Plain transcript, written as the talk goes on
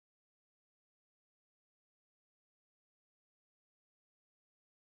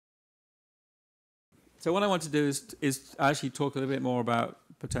So what I want to do is actually talk a little bit more about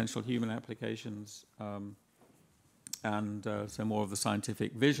potential human applications and so more of the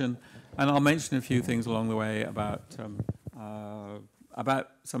scientific vision. And I'll mention a few things along the way about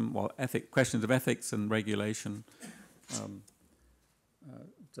some questions of ethics and regulation,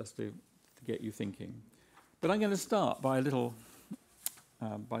 just to get you thinking. But I'm going to start by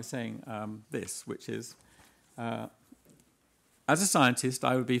by saying this, which is, as a scientist,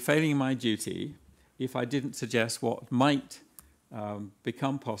 I would be failing my duty if I didn't suggest what might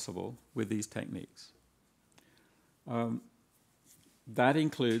become possible with these techniques. That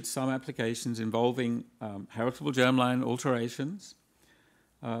includes some applications involving heritable germline alterations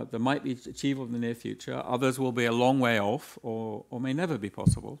that might be achievable in the near future. Others will be a long way off or may never be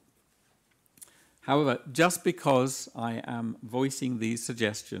possible. However, just because I am voicing these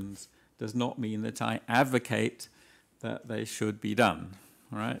suggestions does not mean that I advocate that they should be done,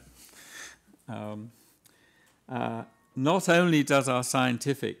 all right? Not only does our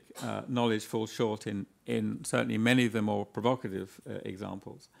scientific knowledge fall short in certainly many of the more provocative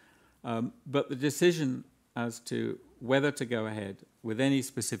examples, but the decision as to whether to go ahead with any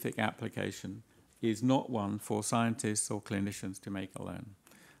specific application is not one for scientists or clinicians to make alone.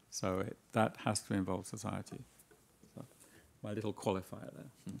 So that has to involve society. So my little qualifier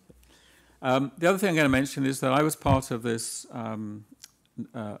there. The other thing I'm going to mention is that I was part of this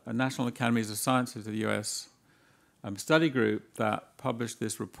National Academies of Sciences of the US study group that published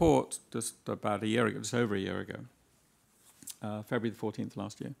this report just about a year ago, just over a year ago, February the 14th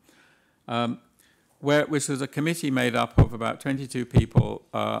last year, which was a committee made up of about 22 people.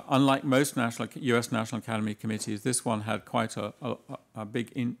 Unlike most US National Academy committees, this one had quite a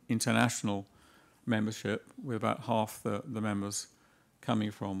big international membership, with about half the members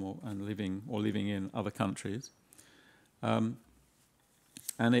coming from and living in other countries.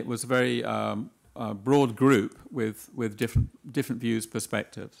 And it was a very broad group with different views,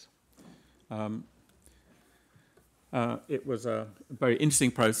 perspectives. It was a very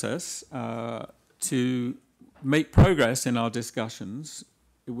interesting process. To make progress in our discussions,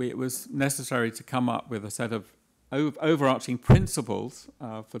 it was necessary to come up with a set of overarching principles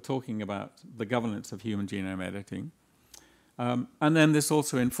for talking about the governance of human genome editing. And then this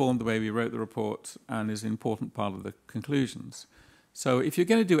also informed the way we wrote the report and is an important part of the conclusions. So if you're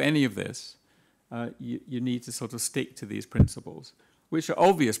going to do any of this, you need to sort of stick to these principles, which are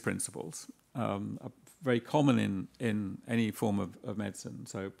obvious principles, very common in any form of medicine.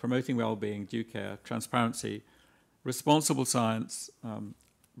 So promoting well-being, due care, transparency, responsible science,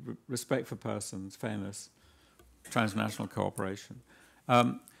 respect for persons, fairness, transnational cooperation.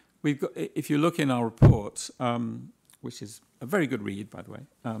 If you look in our report, which is a very good read, by the way,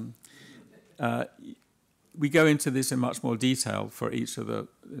 we go into this in much more detail for each of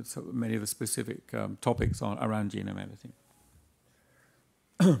many of the specific topics around genome editing.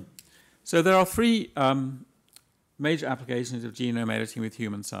 So there are three major applications of genome editing with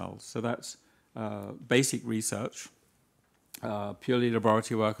human cells. So that's basic research, purely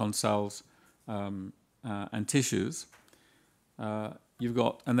laboratory work on cells and tissues. And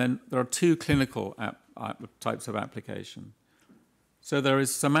then there are two clinical types of application. So there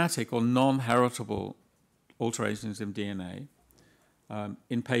is somatic or non-heritable alterations in DNA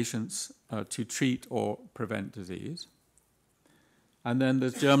in patients to treat or prevent disease. And then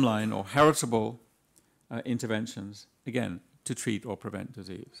there's germline or heritable interventions, again, to treat or prevent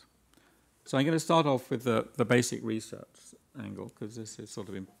disease. So I'm going to start off with the basic research angle, because this is sort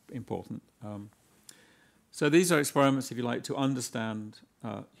of important. So these are experiments, if you like, to understand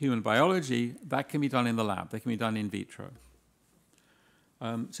human biology. That can be done in the lab. They can be done in vitro.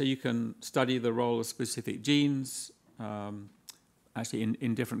 So you can study the role of specific genes, actually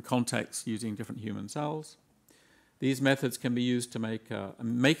in different contexts using different human cells. These methods can be used to make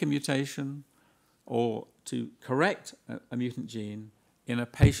a mutation or to correct a mutant gene in a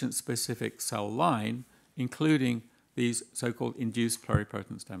patient-specific cell line, including these so-called induced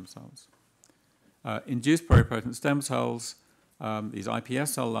pluripotent stem cells. Induced pluripotent stem cells, these iPS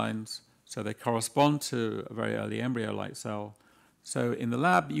cell lines, so they correspond to a very early embryo-like cell. So in the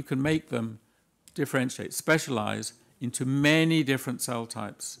lab, you can make them differentiate, specialize into many different cell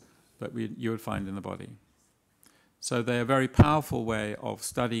types that you would find in the body. So they're a very powerful way of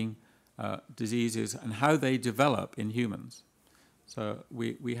studying diseases and how they develop in humans. So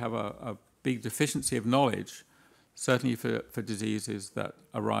we have a big deficiency of knowledge, certainly for diseases that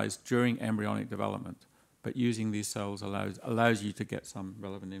arise during embryonic development, but using these cells allows you to get some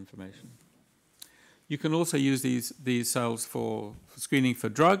relevant information. You can also use these cells for screening for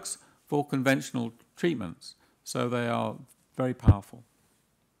drugs, for conventional treatments. So they are very powerful.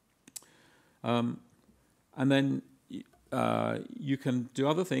 And then you can do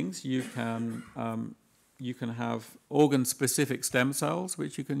other things. You can have organ-specific stem cells,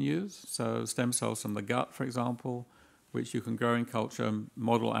 which you can use. So stem cells from the gut, for example, which you can grow in culture and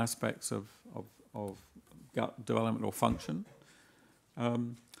model aspects of gut development or function.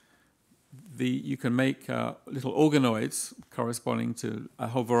 You can make little organoids corresponding to a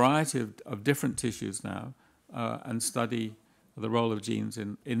whole variety of different tissues now and study the role of genes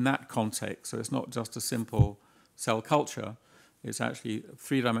in that context. So it's not just a simple cell culture. It's actually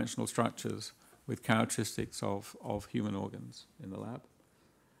three-dimensional structures with characteristics of human organs in the lab.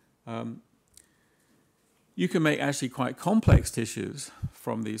 You can make actually quite complex tissues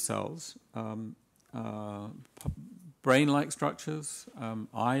from these cells, brain-like structures,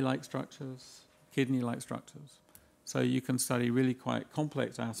 eye-like structures, kidney-like structures. So you can study really quite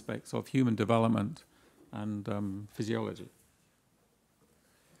complex aspects of human development and physiology.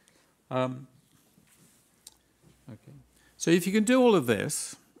 Okay. So if you can do all of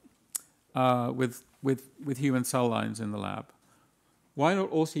this with human cell lines in the lab, why not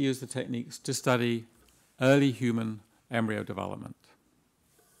also use the techniques to study early human embryo development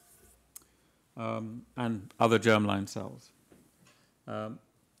and other germline cells?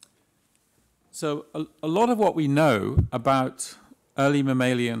 So a lot of what we know about early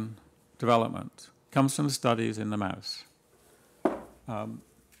mammalian development comes from studies in the mouse.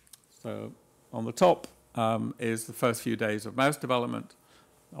 So on the top is the first few days of mouse development.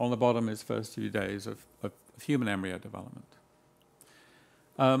 On the bottom is first few days of human embryo development.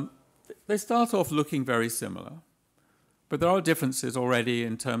 They start off looking very similar, but there are differences already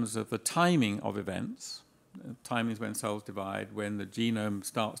in terms of the timing of events. Timing is when cells divide, when the genome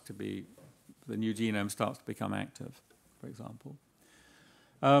starts to be, the new genome starts to become active, for example.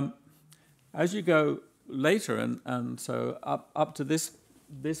 As you go later, and so up to this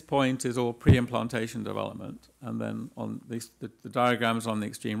point is all pre-implantation development, and then on the diagrams on the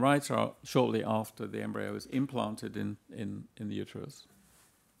extreme right are shortly after the embryo is implanted in the uterus.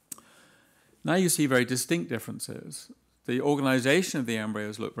 Now you see very distinct differences. The organization of the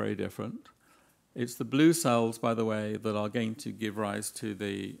embryos look very different. It's the blue cells, by the way, that are going to give rise to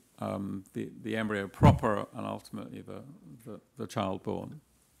the embryo proper and ultimately the child born,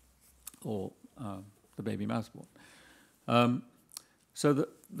 or the baby mouse born. So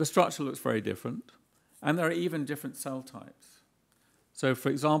the structure looks very different, and there are even different cell types. So, for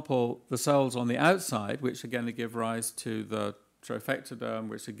example, the cells on the outside, which are going to give rise to the trophectoderm,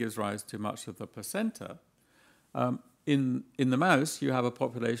 which gives rise to much of the placenta, in the mouse, you have a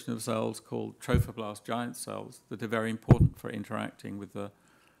population of cells called trophoblast giant cells that are very important for interacting with the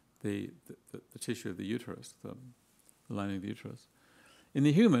tissue of the uterus, the lining of the uterus. In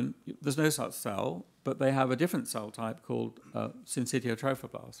the human, there's no such cell, but they have a different cell type called syncytial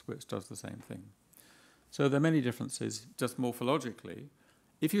trophoblast, which does the same thing. So there are many differences just morphologically.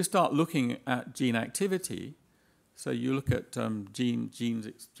 If you start looking at gene activity, so you look at gene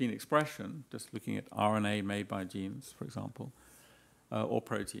expression, just looking at RNA made by genes, for example, or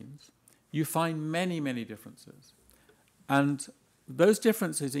proteins, you find many, many differences. And those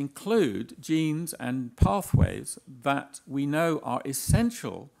differences include genes and pathways that we know are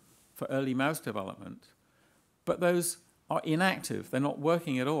essential for early mouse development, but those are inactive. They're not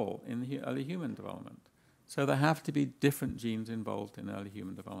working at all in the early human development. So there have to be different genes involved in early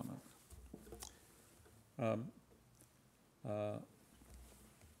human development.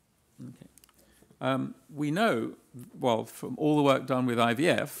 We know, well, from all the work done with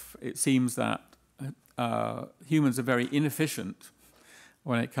IVF, it seems that humans are very inefficient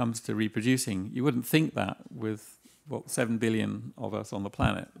when it comes to reproducing. You wouldn't think that with, 7 billion of us on the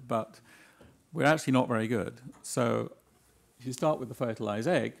planet, but we're actually not very good. So if you start with the fertilized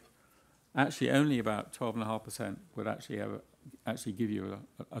egg, actually only about 12.5% would actually give you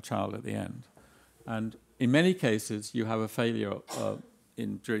a child at the end. And in many cases, you have a failure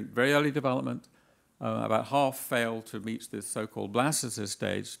during very early development. About half fail to reach this so-called blastocyst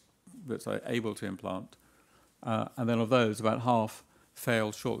stage that's able to implant. And then of those, about half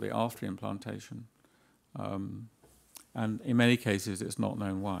fail shortly after implantation. And in many cases, it's not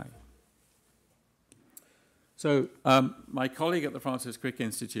known why. So my colleague at the Francis Crick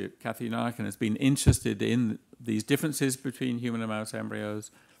Institute, Kathy Narkin, has been interested in these differences between human and mouse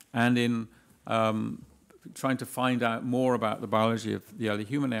embryos and in trying to find out more about the biology of the early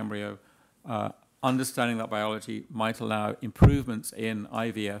human embryo. Understanding that biology might allow improvements in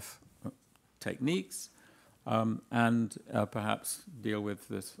IVF techniques and perhaps deal with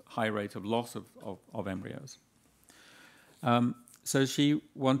this high rate of loss of embryos. So she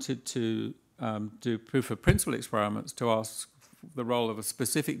wanted to do proof of principle experiments to ask the role of a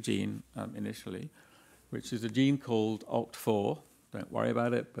specific gene initially, which is a gene called OCT4. Don't worry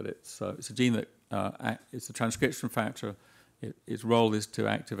about it, but it's a gene that it's a transcription factor. Its role is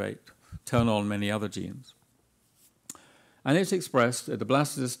to turn on many other genes. And it's expressed at the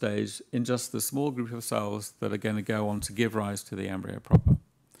blastocyst stage in just the small group of cells that are going to go on to give rise to the embryo proper.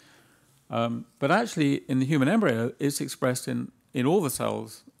 But actually, in the human embryo, it's expressed in all the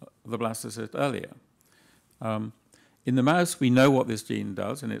cells of the blastocyst earlier. In the mouse, we know what this gene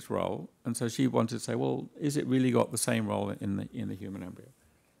does and its role, and so she wanted to say, well, is it really got the same role in the human embryo?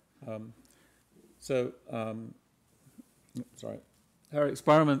 Her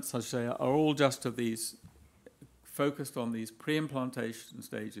experiments, I should say, are all just of these, focused on these pre-implantation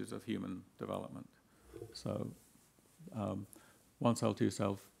stages of human development. So 1 cell, 2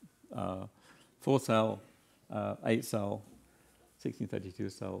 cell, 4 cell, 8 cell, 1632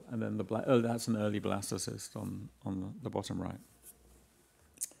 cell, and then that's an early blastocyst on the bottom right.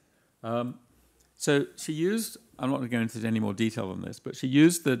 So she used, I'm not going to go into any more detail on this, but she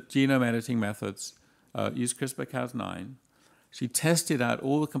used the genome editing methods, used CRISPR-Cas9. She tested out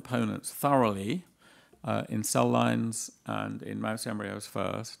all the components thoroughly in cell lines and in mouse embryos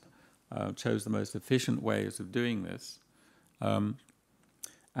first, chose the most efficient ways of doing this,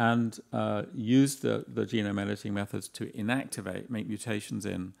 and used the genome editing methods to inactivate, make mutations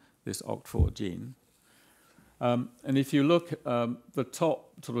in this OCT4 gene. And if you look, the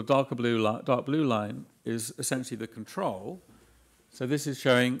top sort of dark blue line is essentially the control. So this is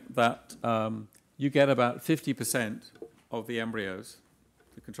showing that you get about 50% of the embryos,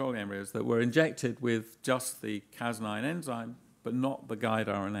 the control embryos, that were injected with just the Cas9 enzyme, but not the guide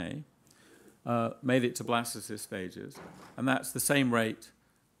RNA, made it to blastocyst stages. And that's the same rate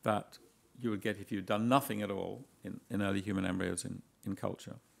that you would get if you'd done nothing at all in early human embryos in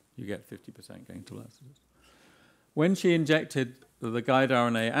culture. You get 50% going to blastocyst. When she injected the guide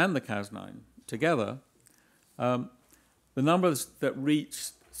RNA and the Cas9 together, the numbers that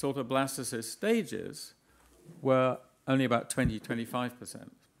reached sort of blastocyst stages were only about 20-25%.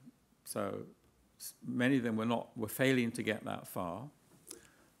 So many of them were failing to get that far.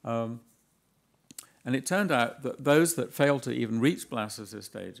 And it turned out that those that failed to even reach blastocyst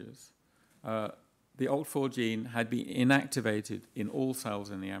stages, the OCT4 gene had been inactivated in all cells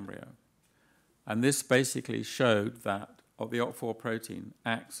in the embryo. And this basically showed that the OCT4 protein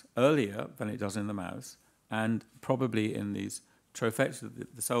acts earlier than it does in the mouse, and probably in these trophecta,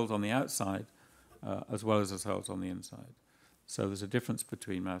 the cells on the outside, as well as the cells on the inside. So there's a difference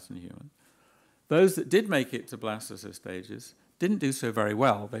between mouse and human. Those that did make it to blastocyst stages didn't do so very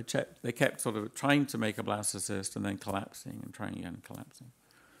well. They kept sort of trying to make a blastocyst and then collapsing and trying again and collapsing.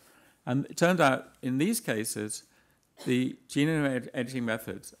 And it turned out in these cases, the genome editing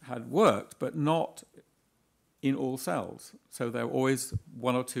methods had worked, but not in all cells. So there were always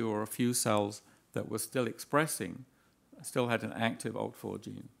 1 or 2 or a few cells that were still expressing, still had an active OCT4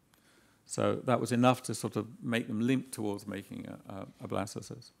 gene. So that was enough to sort of make them limp towards making a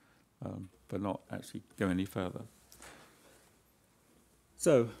blastocyst, but not actually go any further.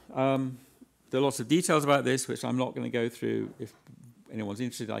 So there are lots of details about this, which I'm not going to go through. If anyone's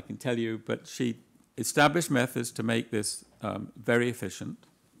interested, I can tell you. But she established methods to make this very efficient.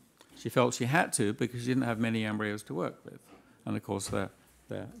 She felt she had to because she didn't have many embryos to work with. And, of course, they're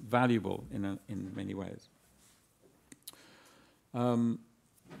valuable in many ways.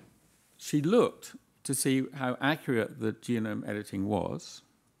 She looked to see how accurate the genome editing was.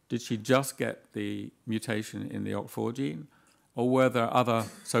 Did she just get the mutation in the OCT4 gene? Or were there other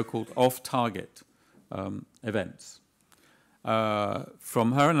so-called off-target events?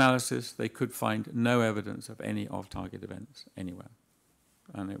 From her analysis, they could find no evidence of any off-target events anywhere.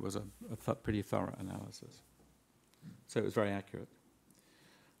 And it was a pretty thorough analysis. So it was very accurate.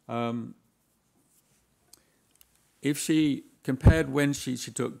 If she compared when she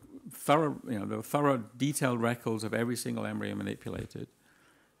took thorough, detailed records of every single embryo manipulated,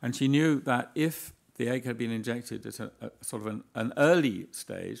 and she knew that if the egg had been injected at a sort of an early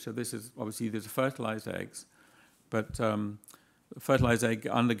stage, so this is obviously these are fertilized eggs, but the fertilized egg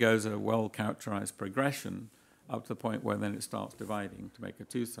undergoes a well-characterized progression up to the point where then it starts dividing to make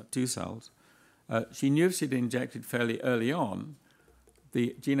two cells. She knew if she'd injected fairly early on,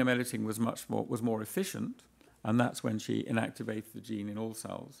 the genome editing was was more efficient, and that's when she inactivated the gene in all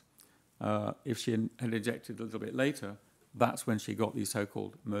cells. If she had injected a little bit later, that's when she got these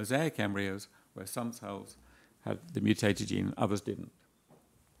so-called mosaic embryos, where some cells had the mutated gene, others didn't.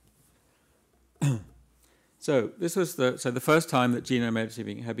 So this was the first time that genome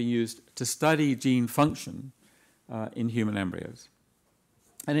editing had been used to study gene function in human embryos.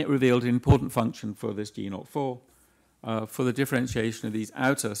 And it revealed an important function for this gene OCT4, for the differentiation of these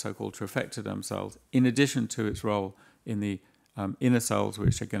outer so-called trophectoderm cells, in addition to its role in the inner cells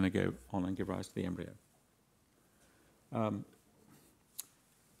which are going to go on and give rise to the embryo.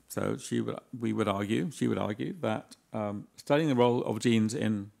 So she would argue that studying the role of genes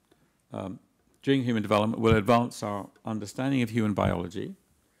in during human development will advance our understanding of human biology.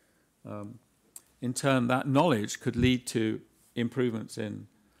 In turn, that knowledge could lead to improvements in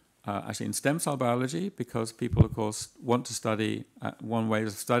actually in stem cell biology, because people, of course, want to study. One way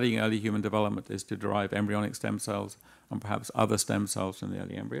of studying early human development is to derive embryonic stem cells and perhaps other stem cells from the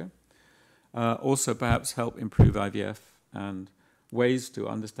early embryo. Also, perhaps help improve IVF and ways to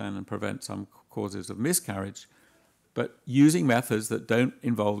understand and prevent some causes of miscarriage, but using methods that don't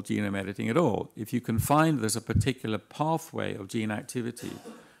involve genome editing at all. If you can find there's a particular pathway of gene activity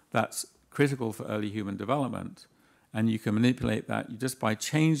that's critical for early human development, and you can manipulate that just by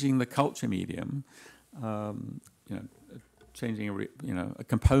changing the culture medium, changing a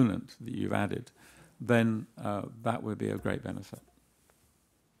component that you've added, then that would be of great benefit.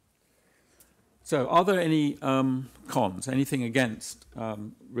 So are there any cons, anything against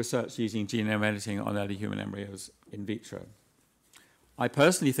research using genome editing on early human embryos in vitro? I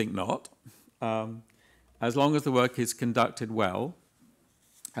personally think not, as long as the work is conducted well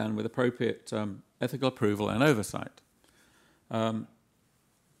and with appropriate ethical approval and oversight.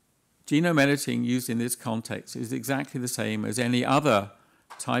 Genome editing used in this context is exactly the same as any other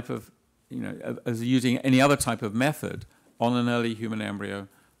type of, as using any other type of method on an early human embryo,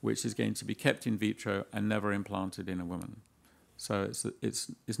 which is going to be kept in vitro and never implanted in a woman. So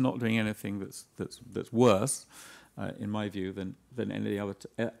it's not doing anything that's worse, in my view, than any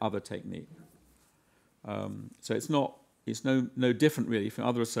other technique. So it's no different really from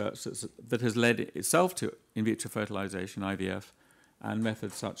other research that has led itself to in vitro fertilization, IVF, and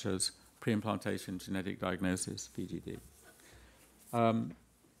methods such as pre-implantation genetic diagnosis, PGD.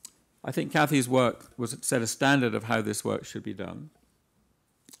 I think Kathy's work set a standard of how this work should be done.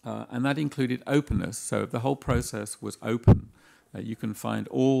 And that included openness, so the whole process was open. You can find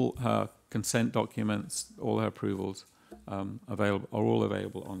all her consent documents, all her approvals are all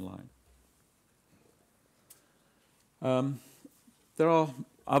available online. There are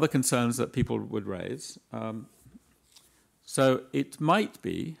other concerns that people would raise. So it might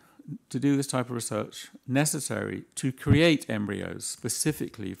be, to do this type of research, necessary to create embryos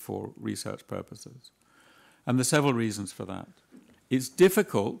specifically for research purposes. And there are several reasons for that. It's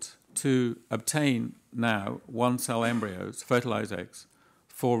difficult to obtain now one-cell embryos, fertilized eggs,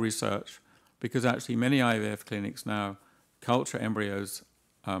 for research, because actually many IVF clinics now culture embryos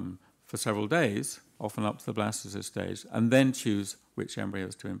for several days, often up to the blastocyst stage, and then choose which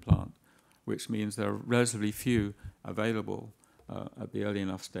embryos to implant, which means there are relatively few available at the early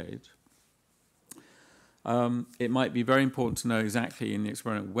enough stage. It might be very important to know exactly in the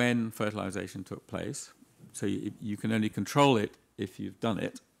experiment when fertilization took place, so you can only control it if you've done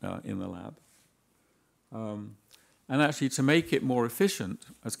it in the lab. And actually, to make it more efficient,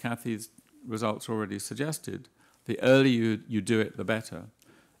 as Kathy's results already suggested, the earlier you do it, the better.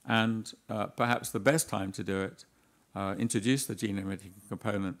 And perhaps the best time to do it, introduce the genome editing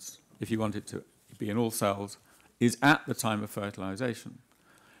components, if you want it to be in all cells, is at the time of fertilization.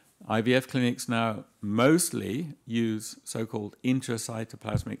 IVF clinics now mostly use so-called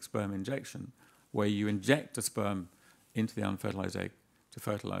intracytoplasmic sperm injection, where you inject a sperm into the unfertilized egg to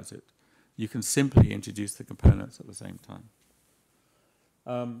fertilize it. You can simply introduce the components at the same time.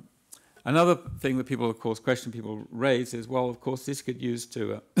 Another thing that people, of course, people raise is, well, of course, this could use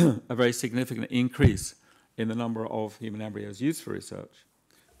to a very significant increase in the number of human embryos used for research.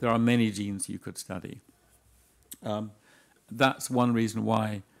 There are many genes you could study. That's one reason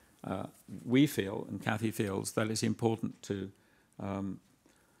why we feel, and Kathy feels, that it's important to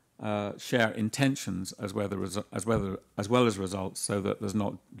share intentions as well as results, so that there's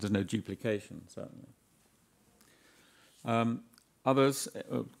no duplication, certainly. Others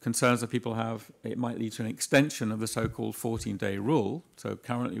concerns that people have, it might lead to an extension of the so-called 14-day rule. So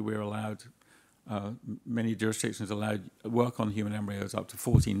currently we're allowed, many jurisdictions allowed work on human embryos up to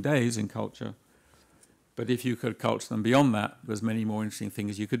 14 days in culture. But if you could culture them beyond that, there's many more interesting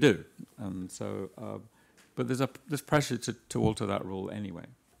things you could do. And so, but there's pressure to alter that rule anyway.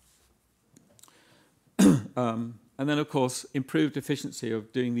 And then, of course, improved efficiency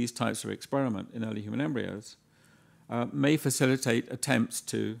of doing these types of experiment in early human embryos may facilitate attempts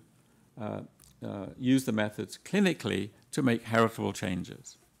to use the methods clinically to make heritable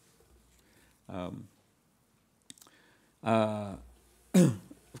changes. Of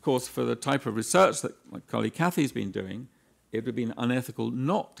course, for the type of research that my colleague Kathy's been doing, it would have been unethical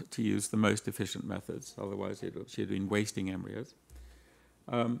not to use the most efficient methods, otherwise she'd been wasting embryos.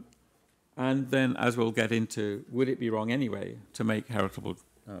 And then, as we'll get into, would it be wrong anyway to make heritable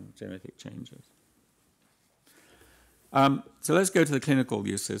genetic changes? So let's go to the clinical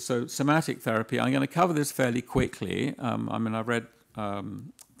uses. So somatic therapy, I'm going to cover this fairly quickly. I mean, I've read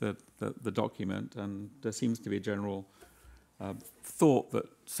the document, and there seems to be a general thought that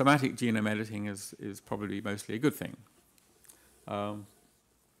somatic genome editing is probably mostly a good thing.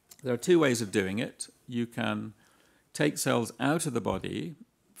 There are two ways of doing it. You can take cells out of the body,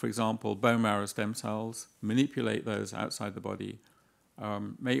 for example, bone marrow stem cells, manipulate those outside the body,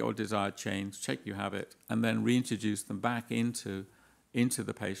 make your desired change, check you have it, and then reintroduce them back into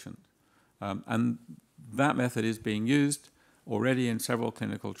the patient. And that method is being used already in several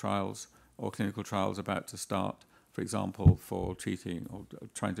clinical trials, or clinical trials about to start, for example, for treating or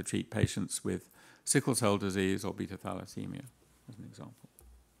trying to treat patients with sickle cell disease or beta thalassemia, as an example.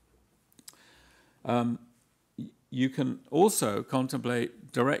 You can also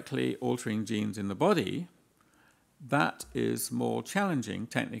contemplate directly altering genes in the body. That is more challenging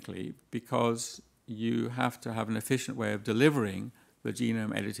technically because you have to have an efficient way of delivering the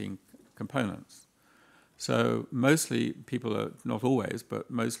genome editing components. So mostly people are, not always, but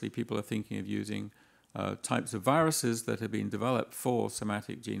mostly people are thinking of using types of viruses that have been developed for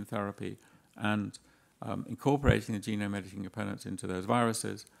somatic gene therapy and incorporating the genome editing components into those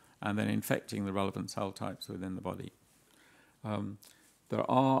viruses and then infecting the relevant cell types within the body. There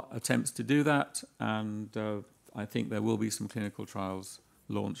are attempts to do that, and I think there will be some clinical trials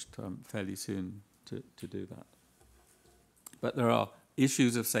launched fairly soon to do that. But there are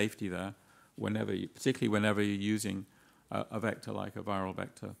issues of safety there, particularly whenever you're using a vector like a viral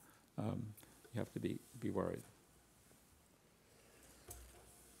vector. You have to be worried.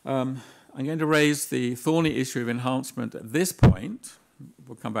 I'm going to raise the thorny issue of enhancement at this point.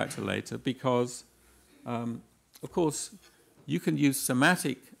 We'll come back to later, because, of course, you can use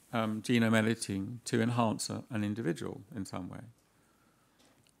somatic genome editing to enhance an individual in some way.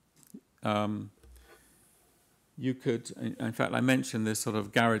 You could, in fact, I mentioned this sort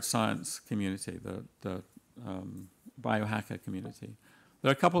of garage science community, the biohacker community. There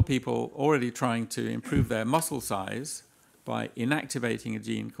are a couple of people already trying to improve their muscle size by inactivating a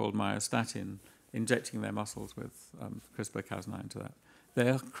gene called myostatin, injecting their muscles with CRISPR-Cas9 to that.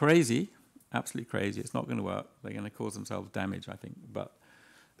 They're crazy, absolutely crazy. It's not going to work. They're going to cause themselves damage, I think. But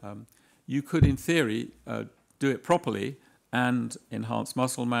you could, in theory, do it properly and enhance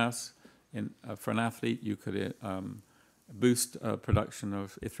muscle mass. For an athlete, you could boost production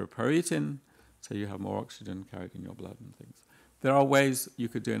of erythropoietin, so you have more oxygen carried in your blood and things. There are ways you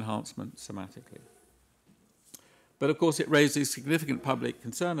could do enhancement somatically. But of course, it raises significant public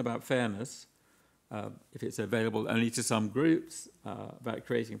concern about fairness, if it's available only to some groups, about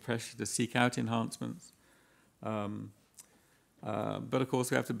creating pressure to seek out enhancements. But of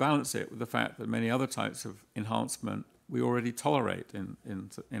course, we have to balance it with the fact that many other types of enhancement we already tolerate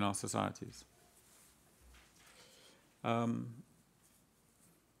in our societies.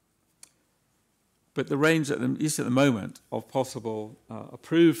 But the range, at least at the moment, of possible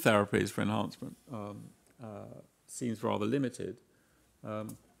approved therapies for enhancement seems rather limited. I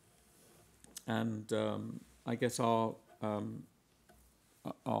guess our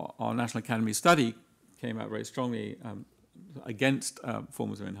National Academy study came out very strongly against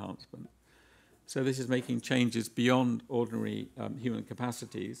forms of enhancement. So this is making changes beyond ordinary human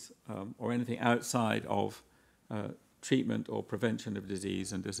capacities or anything outside of treatment or prevention of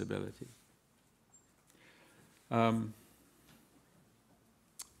disease and disability.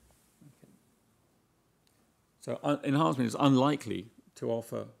 So enhancement is unlikely to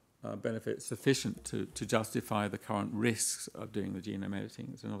offer benefits sufficient to justify the current risks of doing the genome editing.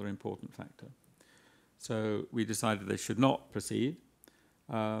 It's another important factor. So we decided they should not proceed.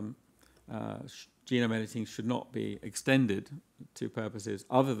 Genome editing should not be extended to purposes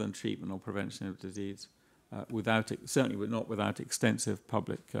other than treatment or prevention of disease, certainly not without extensive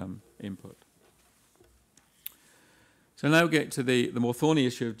public input. So now we get to the more thorny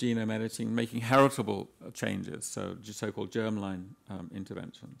issue of genome editing, making heritable changes, so so-called germline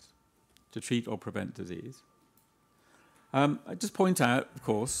interventions to treat or prevent disease. I just point out, of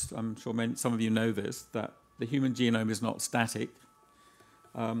course, I'm sure some of you know this, that the human genome is not static.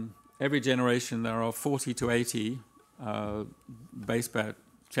 Every generation there are 40 to 80 base pair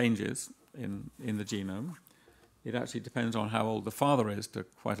changes in the genome. It actually depends on how old the father is to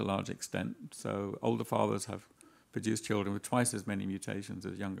quite a large extent. So older fathers have produced children with twice as many mutations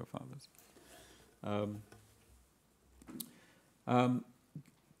as younger fathers.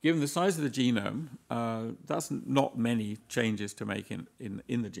 given the size of the genome, that's not many changes to make in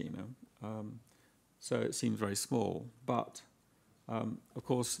the genome. So it seems very small. But, of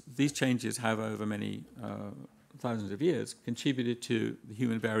course, these changes have over many thousands of years contributed to the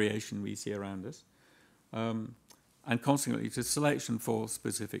human variation we see around us, and consequently to selection for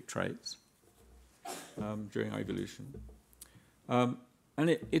specific traits during evolution. And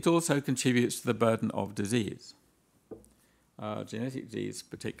it also contributes to the burden of disease. Genetic disease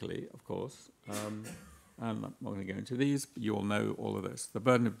particularly, of course, and I'm not going to go into these, but you all know all of this. The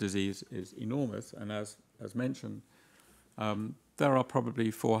burden of disease is enormous, and as mentioned, there are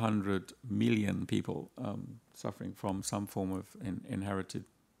probably 400 million people suffering from some form of inherited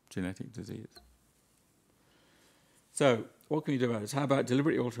genetic disease. So what can we do about this? How about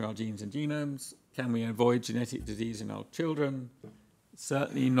deliberately altering our genes and genomes? Can we avoid genetic disease in our children?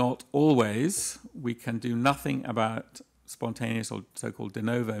 Certainly not always. We can do nothing about spontaneous or so-called de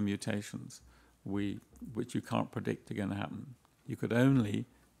novo mutations, which you can't predict are going to happen. You could only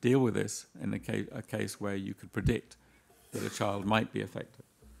deal with this in a case where you could predict that a child might be affected.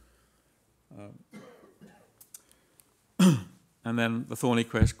 And then the thorny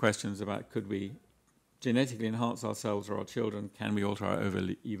questions about could we genetically enhance ourselves or our children? Can we alter our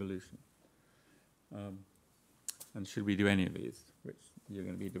evolution? And should we do any of these, which you're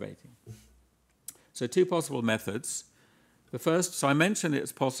going to be debating? So 2 possible methods. The first, so I mentioned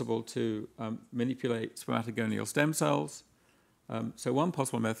it's possible to manipulate spermatogonial stem cells. So one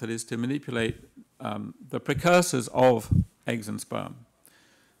possible method is to manipulate the precursors of eggs and sperm.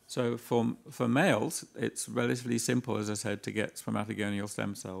 So for males, it's relatively simple, as I said, to get spermatogonial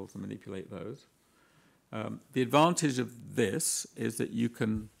stem cells and manipulate those. The advantage of this is that you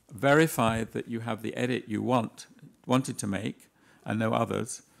can verify that you have the edit you wanted to make, and no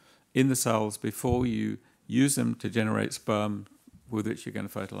others, in the cells before you use them to generate sperm with which you're going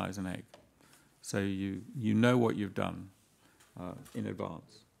to fertilize an egg. So you know what you've done in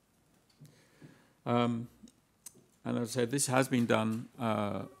advance. And as I said, this has been done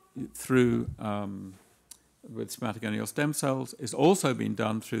through with spermatogonial stem cells. It's also been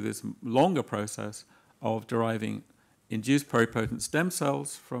done through this longer process of deriving induced pluripotent stem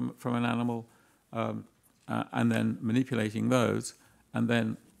cells from an animal and then manipulating those and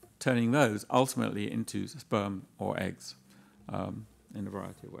then turning those ultimately into sperm or eggs in a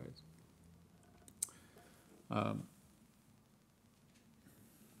variety of ways.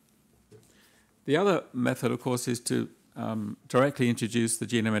 The other method, of course, is to directly introduce the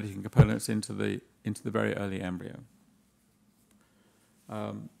genome editing components into the very early embryo.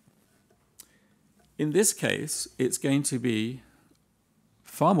 In this case, it's going to be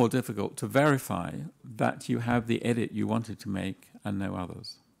far more difficult to verify that you have the edit you wanted to make and no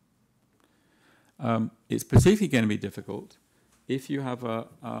others. It's particularly going to be difficult if you have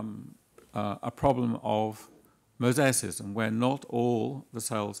a problem of mosaicism, where not all the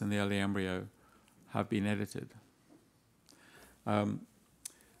cells in the early embryo have been edited.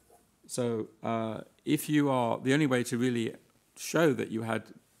 If you are, the only way to really show that you had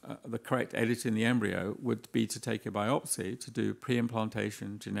the correct edit in the embryo would be to take a biopsy to do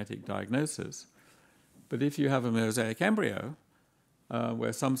pre-implantation genetic diagnosis. But if you have a mosaic embryo,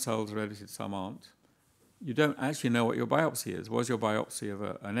 where some cells are edited, some aren't, you don't actually know what your biopsy is. Was your biopsy of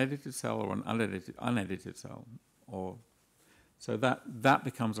an edited cell or an unedited cell? So that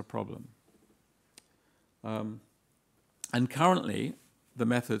becomes a problem. And currently, the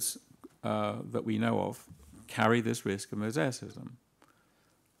methods that we know of carry this risk of mosaicism.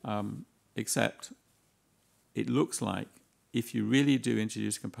 Except it looks like if you really do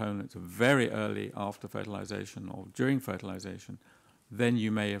introduce components very early after fertilization or during fertilization, then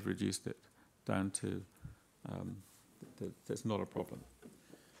you may have reduced it down to that's not a problem.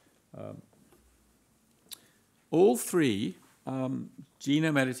 All 3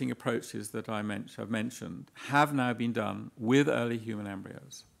 genome editing approaches that I have mentioned have now been done with early human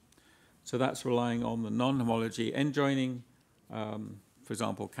embryos. So that's relying on the non-homology end joining, for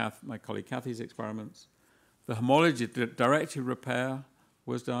example, my colleague Kathy's experiments. The homology directed repair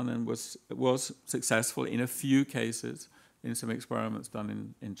was done and was successful in a few cases in some experiments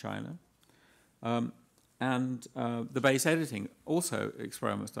done in China. And the base editing, also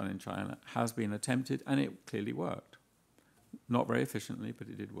experiments done in China, has been attempted and it clearly worked. Not very efficiently, but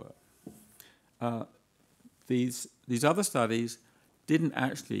it did work. These other studies didn't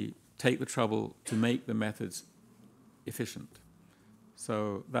actually take the trouble to make the methods efficient.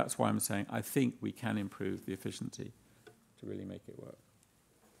 So that's why I'm saying I think we can improve the efficiency to really make it work.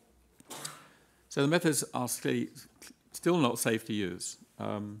 So the methods are still not safe to use.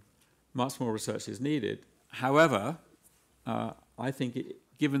 Much more research is needed. However, I think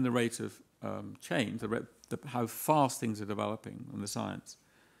given the rate of change, how fast things are developing in the science,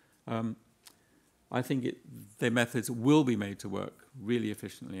 I think their methods will be made to work really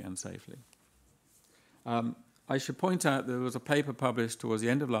efficiently and safely. I should point out there was a paper published towards the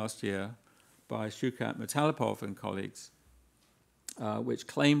end of last year by Shukat Metalipov and colleagues, which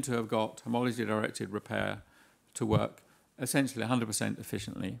claimed to have got homology-directed repair to work essentially 100%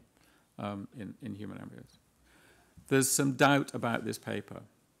 efficiently in human embryos. There's some doubt about this paper.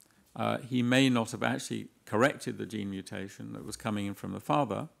 He may not have actually corrected the gene mutation that was coming in from the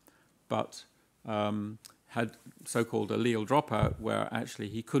father, but had so-called allele dropout, where actually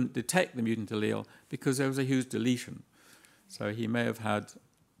he couldn't detect the mutant allele because there was a huge deletion. So he may have had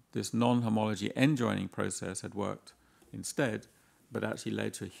this non-homology end-joining process had worked instead, but actually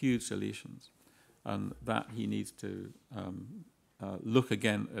led to huge deletions. And that he needs to look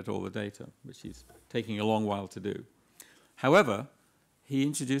again at all the data, which he's taking a long while to do. However, he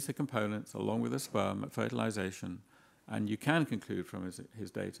introduced the components along with the sperm at fertilization, and you can conclude from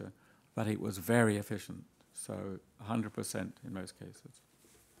his data that it was very efficient, so 100% in most cases.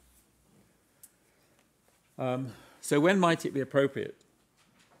 So when might it be appropriate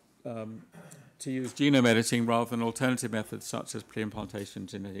to use genome editing rather than alternative methods such as pre-implantation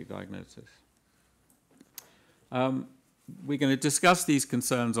genetic diagnosis? We're going to discuss these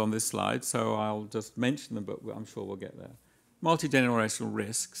concerns on this slide, so I'll just mention them, but I'm sure we'll get there. Multi-generational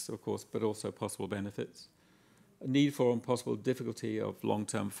risks, of course, but also possible benefits. A need for and possible difficulty of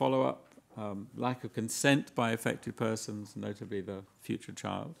long-term follow-up, lack of consent by affected persons, notably the future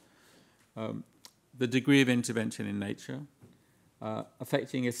child, the degree of intervention in nature,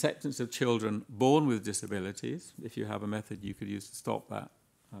 affecting acceptance of children born with disabilities. If you have a method you could use to stop that,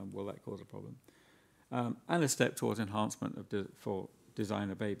 will that cause a problem? And a step towards enhancement of for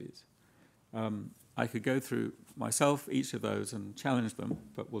designer babies. I could go through myself each of those and challenge them,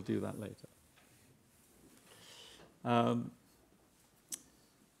 but we'll do that later.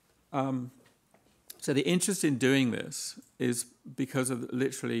 So the interest in doing this is because of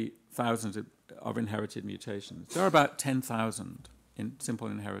literally thousands of inherited mutations. There are about 10,000 in simple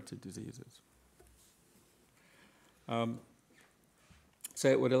inherited diseases. So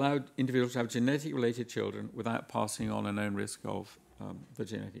it would allow individuals to have genetically related children without passing on a known risk of the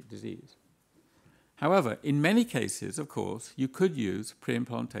genetic disease. However, in many cases, of course, you could use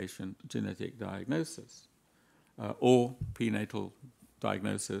pre-implantation genetic diagnosis or prenatal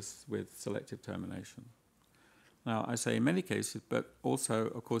diagnosis with selective termination. Now, I say in many cases, but also,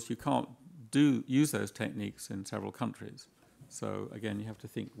 of course, you can't use those techniques in several countries. So again, you have to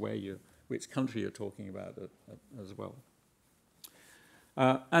think which country you're talking about as well.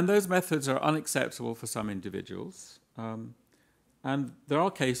 And those methods are unacceptable for some individuals. And there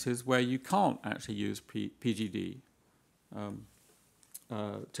are cases where you can't actually use PGD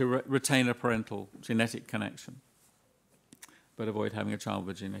to retain a parental genetic connection, but avoid having a child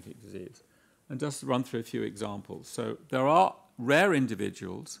with a genetic disease. And just to run through a few examples. So there are rare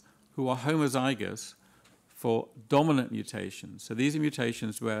individuals who are homozygous for dominant mutations. So these are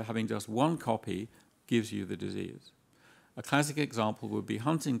mutations where having just one copy gives you the disease. A classic example would be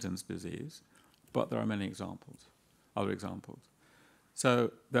Huntington's disease, but there are many examples, other examples.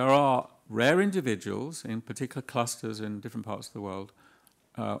 So there are rare individuals in particular clusters in different parts of the world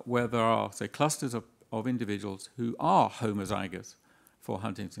where there are, say, clusters of individuals who are homozygous for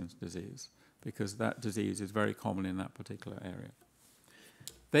Huntington's disease, because that disease is very common in that particular area.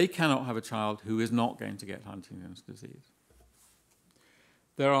 They cannot have a child who is not going to get Huntington's disease.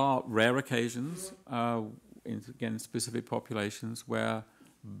 There are rare occasions, in, again, specific populations, where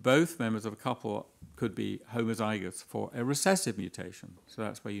both members of a couple could be homozygous for a recessive mutation. So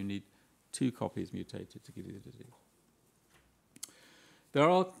that's where you need two copies mutated to give you the disease. There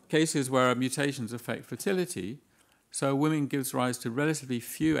are cases where mutations affect fertility, so women gives rise to relatively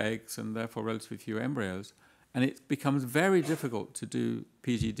few eggs and therefore relatively few embryos, and it becomes very difficult to do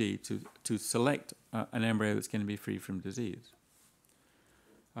PGD to select an embryo that's going to be free from disease.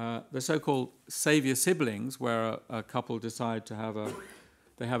 The so-called savior siblings, where a couple decide to have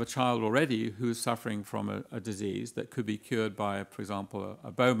they have a child already who is suffering from a disease that could be cured by, for example, a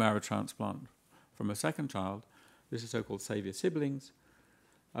bone marrow transplant from a second child. This is so-called savior siblings.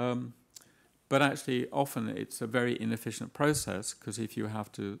 But actually, often it's a very inefficient process, because if you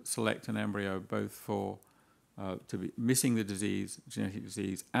have to select an embryo both for to be missing the disease, genetic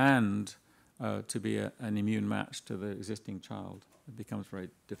disease, and to be an immune match to the existing child, it becomes very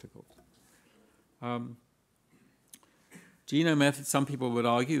difficult. Genome methods, some people would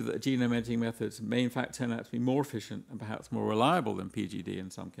argue that genome editing methods may in fact turn out to be more efficient and perhaps more reliable than PGD in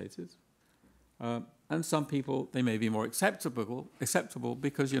some cases. and some people, they may be more acceptable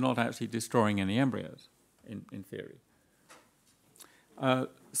because you're not actually destroying any embryos, in theory.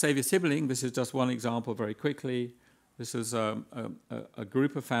 Savior sibling, this is just one example very quickly. This is a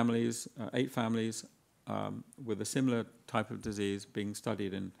group of families, 8 families, with a similar type of disease being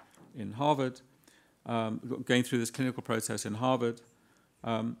studied in Harvard, going through this clinical process in Harvard.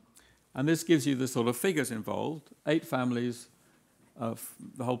 And this gives you the sort of figures involved. 8 families,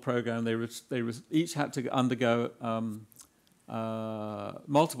 the whole program, they each had to undergo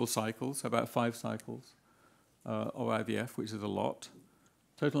multiple cycles, about 5 cycles of IVF, which is a lot.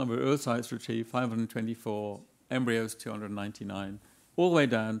 Total number of oocytes retrieved, 524, embryos, 299, all the way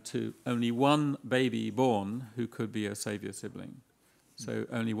down to only 1 baby born who could be a savior sibling. So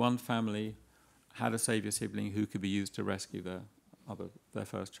only 1 family had a savior sibling who could be used to rescue their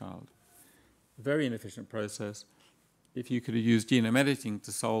first child. Very inefficient process. If you could have used genome editing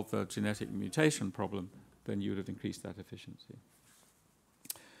to solve the genetic mutation problem, then you would have increased that efficiency.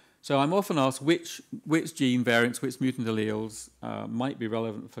 So I'm often asked which gene variants, which mutant alleles might be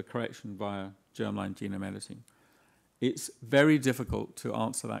relevant for correction via germline genome editing. It's very difficult to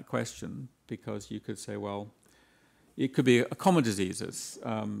answer that question because you could say, well, it could be a common diseases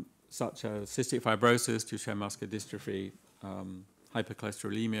such as cystic fibrosis, Duchenne muscular dystrophy,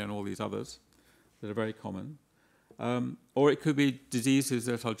 hypercholesterolemia, and all these others that are very common. Or it could be diseases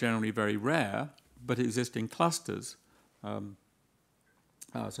that are generally very rare but exist in clusters,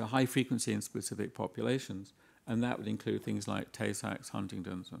 so high frequency in specific populations, and that would include things like Tay-Sachs,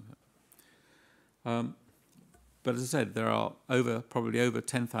 Huntington's. But as I said, there are probably over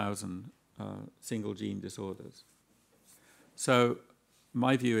 10,000 single gene disorders. So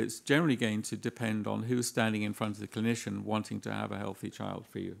my view is generally going to depend on who's standing in front of the clinician wanting to have a healthy child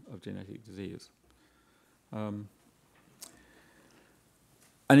free of genetic disease. An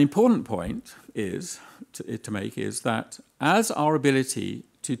important point to make is that as our ability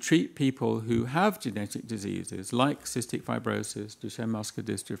to treat people who have genetic diseases like cystic fibrosis, Duchenne muscular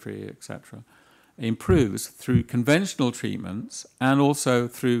dystrophy, etc., improves through conventional treatments and also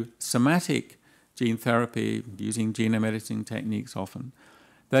through somatic gene therapy, using genome editing techniques often,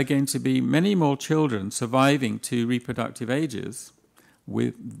 there are going to be many more children surviving to reproductive ages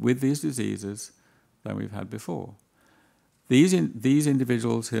with these diseases than we've had before. These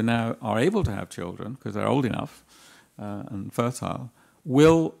individuals who now are able to have children, because they're old enough and fertile,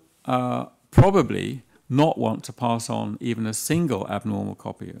 will probably not want to pass on even a single abnormal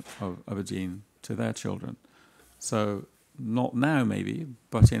copy of a gene to their children. So not now maybe,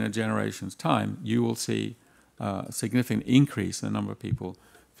 but in a generation's time, you will see a significant increase in the number of people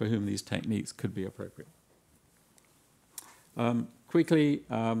for whom these techniques could be appropriate. Quickly,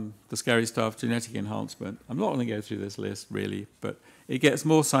 the scary stuff, genetic enhancement. I'm not going to go through this list, really, but it gets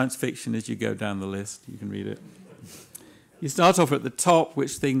more science fiction as you go down the list. You can read it. You start off at the top,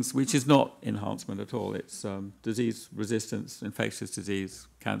 which is not enhancement at all. It's disease resistance, infectious disease,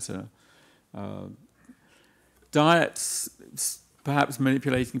 cancer. Diets, perhaps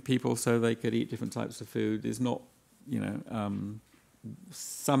manipulating people so they could eat different types of food is not,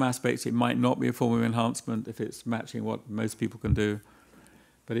 some aspects it might not be a form of enhancement if it's matching what most people can do.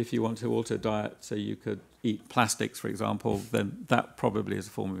 But if you want to alter diet so you could eat plastics, for example, then that probably is a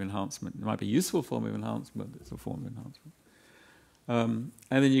form of enhancement. It might be a useful form of enhancement, it's a form of enhancement. And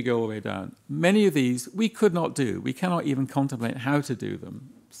then you go all the way down. Many of these we could not do. We cannot even contemplate how to do them.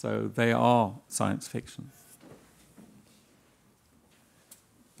 So they are science fiction.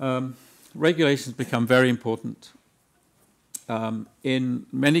 Regulations become very important. In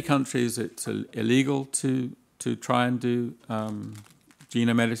many countries, it's illegal to try and do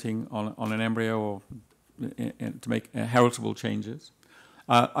genome editing on an embryo or to make heritable changes.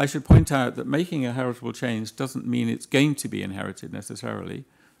 I should point out that making a heritable change doesn't mean it's going to be inherited necessarily,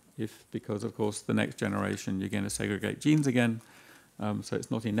 because, of course, the next generation, you're going to segregate genes again, so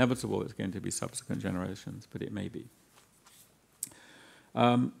it's not inevitable it's going to be subsequent generations, but it may be.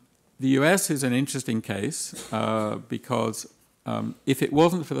 The US is an interesting case because if it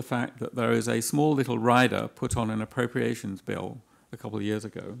wasn't for the fact that there is a small little rider put on an appropriations bill a couple of years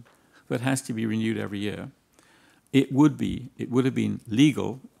ago that has to be renewed every year, it would have been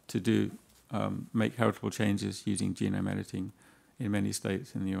legal to make heritable changes using genome editing in many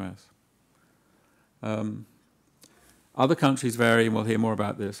states in the US. Other countries vary, and we'll hear more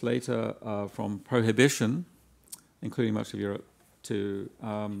about this later, from prohibition, including much of Europe, to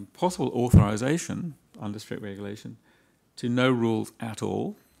possible authorization under strict regulation, to no rules at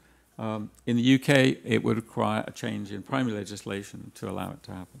all. In the UK, it would require a change in primary legislation to allow it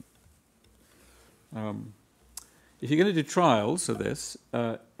to happen. if you're going to do trials of this,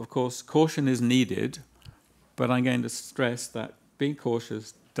 of course, caution is needed, but I'm going to stress that being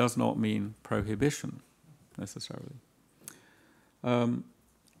cautious does not mean prohibition, necessarily.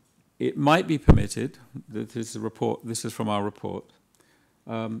 It might be permitted, this is from our report,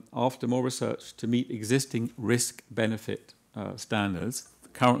 after more research to meet existing risk-benefit standards.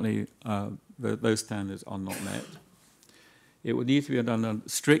 Currently, those standards are not met. It would need to be done under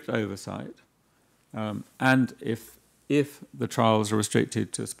strict oversight, and if the trials are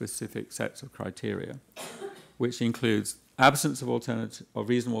restricted to specific sets of criteria, which includes absence of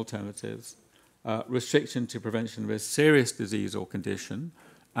reasonable alternatives, restriction to prevention of a serious disease or condition,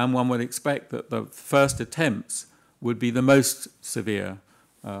 and one would expect that the first attempts would be the most severe,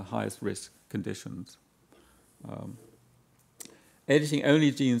 highest risk conditions. Editing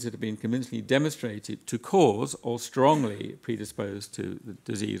only genes that have been convincingly demonstrated to cause or strongly predispose to the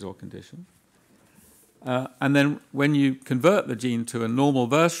disease or condition. And then when you convert the gene to a normal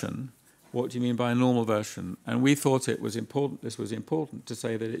version, what do you mean by a normal version? And we thought it was important, this was important to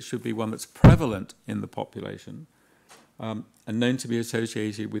say that it should be one that's prevalent in the population and known to be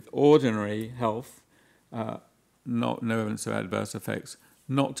associated with ordinary health, no evidence of adverse effects,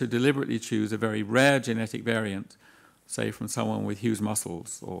 not to deliberately choose a very rare genetic variant, say from someone with huge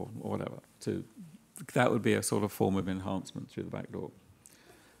muscles or whatever. That would be a sort of form of enhancement through the back door.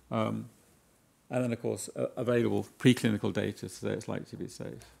 And then, of course, available preclinical data so that it's likely to be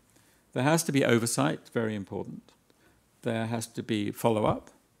safe. There has to be oversight, very important. There has to be follow-up,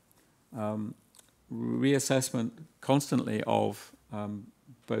 reassessment constantly of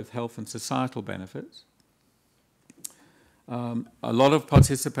both health and societal benefits, a lot of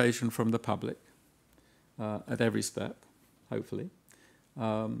participation from the public at every step, hopefully.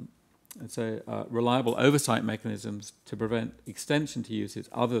 And so reliable oversight mechanisms to prevent extension to uses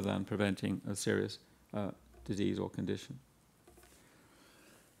other than preventing a serious disease or condition.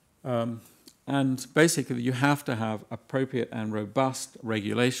 And basically, you have to have appropriate and robust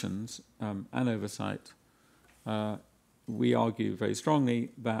regulations and oversight. We argue very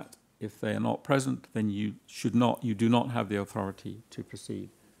strongly that if they are not present, then you do not have the authority to proceed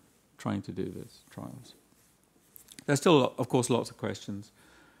trying to do these trials. There's still, of course, lots of questions.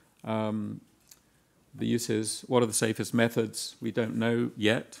 The uses, what are the safest methods? We don't know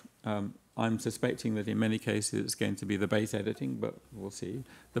yet. I'm suspecting that in many cases it's going to be the base editing, but we'll see.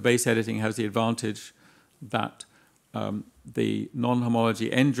 The base editing has the advantage that the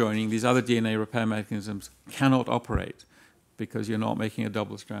non-homology end joining, these other DNA repair mechanisms, cannot operate because you're not making a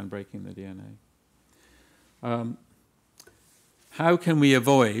double strand breaking the DNA. How can we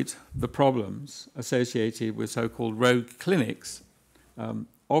avoid the problems associated with so-called rogue clinics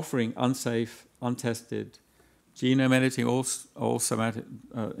offering unsafe, untested genome editing, all somatic,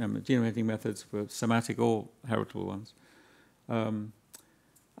 genome editing methods for somatic or heritable ones?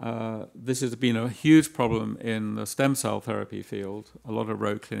 This has been a huge problem in the stem cell therapy field. A lot of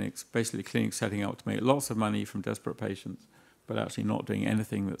rogue clinics, basically clinics setting out to make lots of money from desperate patients, but actually not doing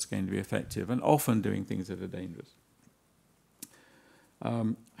anything that's going to be effective, and often doing things that are dangerous.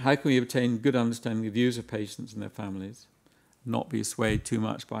 How can we obtain good understanding of views of patients and their families, not be swayed too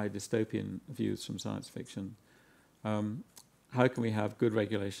much by dystopian views from science fiction? How can we have good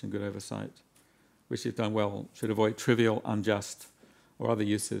regulation, good oversight, which if done well should avoid trivial, unjust, or other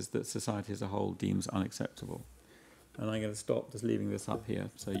uses that society as a whole deems unacceptable? And I'm going to stop just leaving this up here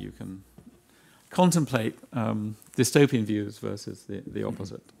so you can contemplate dystopian views versus the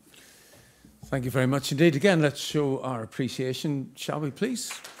opposite. Thank you very much indeed. Again, let's show our appreciation, shall we please?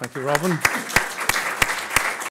 Thank you, Robin.